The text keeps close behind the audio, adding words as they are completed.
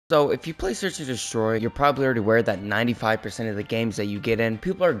So if you play Search and Destroy, you're probably already aware that 95% of the games that you get in,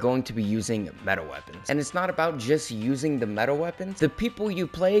 people are going to be using meta weapons. And it's not about just using the meta weapons. The people you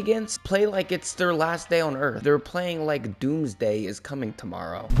play against play like it's their last day on Earth. They're playing like doomsday is coming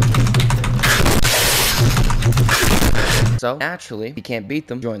tomorrow. So naturally, if you can't beat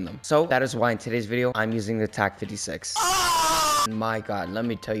them, join them. So that is why in today's video, I'm using the Taq-56. My God, let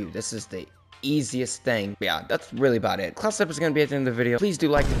me tell you, this is the easiest thing. Yeah, that's really about it. Class setup is gonna be at the end of the video. Please do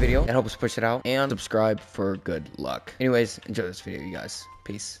like the video. It helps push it out. And subscribe for good luck. Anyways, enjoy this video, you guys.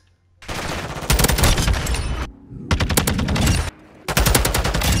 Peace. It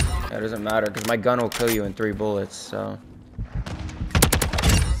doesn't matter, because my gun will kill you in 3 bullets, so...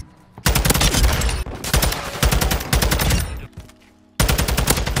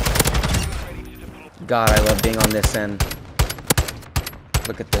 God, I love being on this end.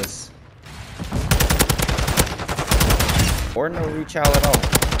 Look at this. Or no reach out at all.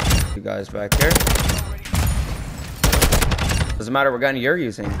 You guys back here. Doesn't matter what gun you're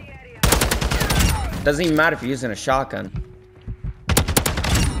using. Doesn't even matter if you're using a shotgun.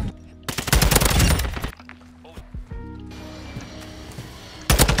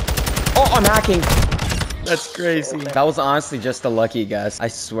 Oh, I'm hacking. That's crazy. That was honestly just a lucky guess. I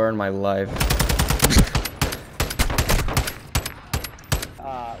swear on my life.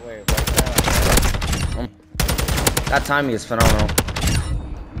 That timing is phenomenal.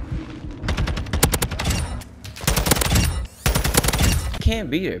 Can't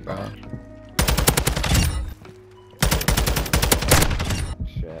beat it, bro.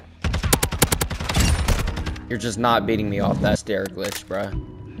 Shit. You're just not beating me off that stair glitch, bro.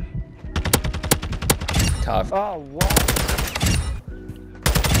 Tough. Oh, what?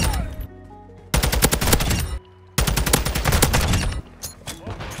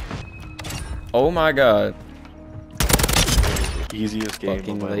 Oh my God. Easiest game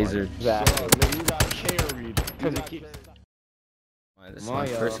fucking of my laser. life. Exactly. You got carried. This is my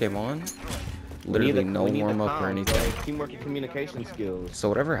first game on. We Literally need no warm up or anything. Teamwork and communication skills. So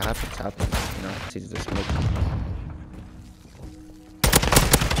whatever happens, happens. You know, it's easy to smoke.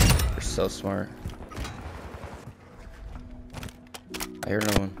 You're so smart. I hear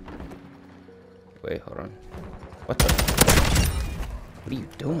no one. Wait, hold on. What the? What are you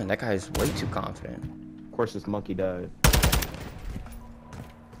doing? That guy is way too confident. Of course, this monkey died.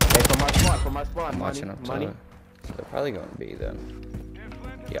 Hey, from my spawn, I'm watching up money. to it. So they're probably going to be then.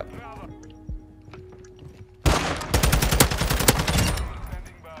 Yep.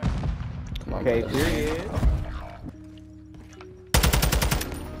 Come on, Okay, brother. here he is.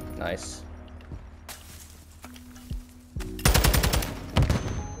 Nice.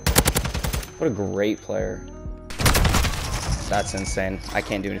 What a great player. That's insane. I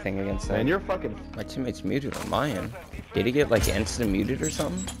can't do anything against that. Man, you're fucking... My teammate's muted on my end. Did he get like instant muted or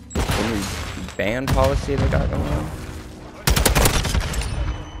something? Any ban policy they got going on?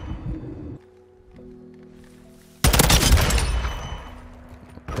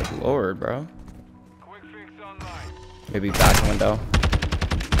 Good lord, bro. Maybe back window.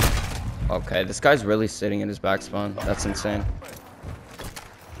 Okay, this guy's really sitting in his back spawn. That's insane.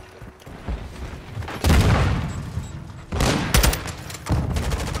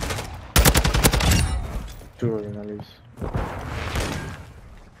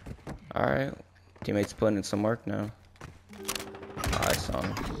 Alright. Teammates putting in some work now. Oh, I saw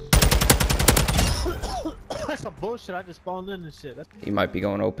him. That's some bullshit. I just spawned in and shit. He might be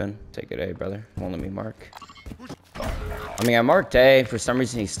going open. Take it A, brother. Won't let me mark. I mean, I marked A. For some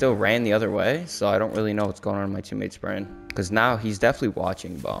reason, he still ran the other way. So I don't really know what's going on in my teammate's brain. Because now he's definitely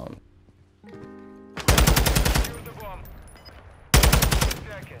watching bomb.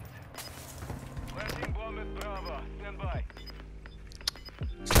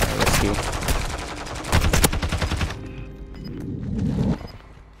 It's kind of risky.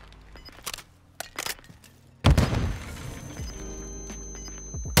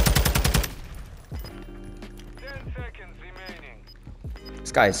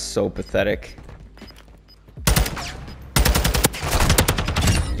 This guy is so pathetic.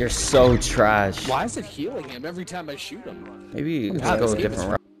 You're so trash. Why is it healing him every time I shoot him? Maybe let's go a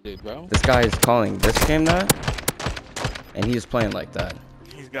different route. Dude, bro. This guy is calling this game that, and he's playing like that.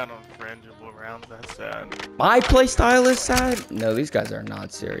 He's got unfrangible rounds, that's sad. My playstyle is sad? No, these guys are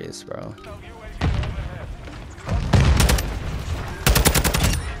not serious, bro.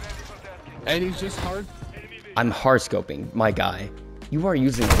 And he's just hard. I'm hard scoping, my guy. You are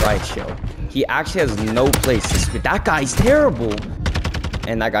using the right shield. He actually has no place to speak. That guy's terrible.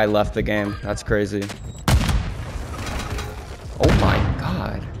 And that guy left the game. That's crazy. Oh my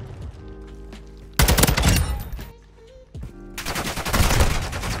God.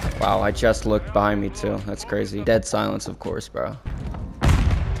 Wow, I just looked behind me too. That's crazy. Dead silence, of course, bro.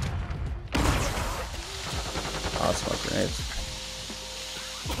 Oh, smoke grenades.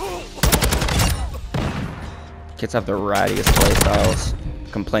 Kids have the rattiest playstyles.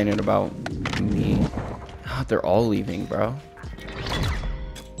 Complaining about me. Oh, they're all leaving, bro.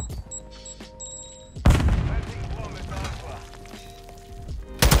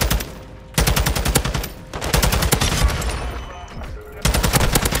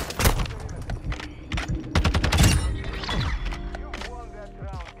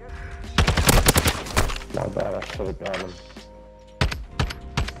 Not bad, I should have got him.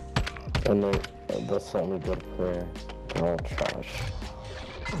 And that's the only good player. They're all trash.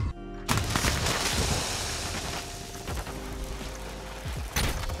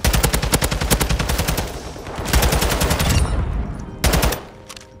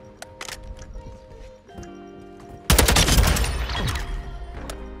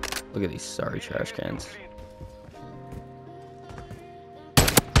 Look at these sorry trash cans.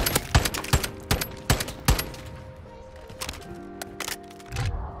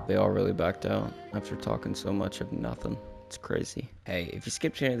 They all really backed out after talking so much of nothing. It's crazy. Hey, if you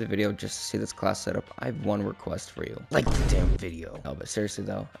skipped to the end of the video just to see this class setup, I have one request for you. Like the damn video. No, but seriously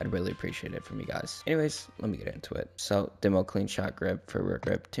though, I'd really appreciate it from you guys. Anyways, let me get into it. So, demo clean shot grip for rear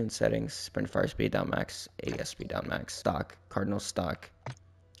grip, tune settings, sprint fire speed down max, ADS speed down max, stock, cardinal stock,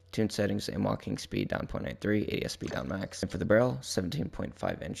 tune settings, and walking speed down 0.93, ADS speed down max. And for the barrel,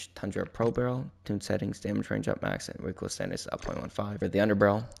 17.5 inch Tundra Pro barrel, tune settings, damage range up max, and recoil standards up 0.15. For the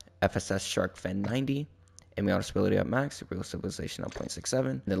underbarrel, FSS Shark Fin 90, ammo stability up max, recoil stabilization up 0.67.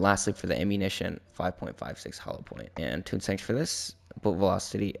 And then lastly, for the ammunition, 5.56 hollow point. And tune settings for this, bullet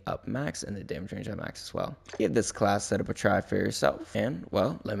velocity up max, and the damage range up max as well. Give this class setup a try for yourself, and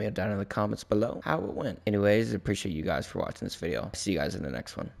well, let me know down in the comments below how it went. Anyways, I appreciate you guys for watching this video. See you guys in the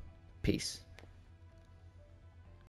next one. Peace.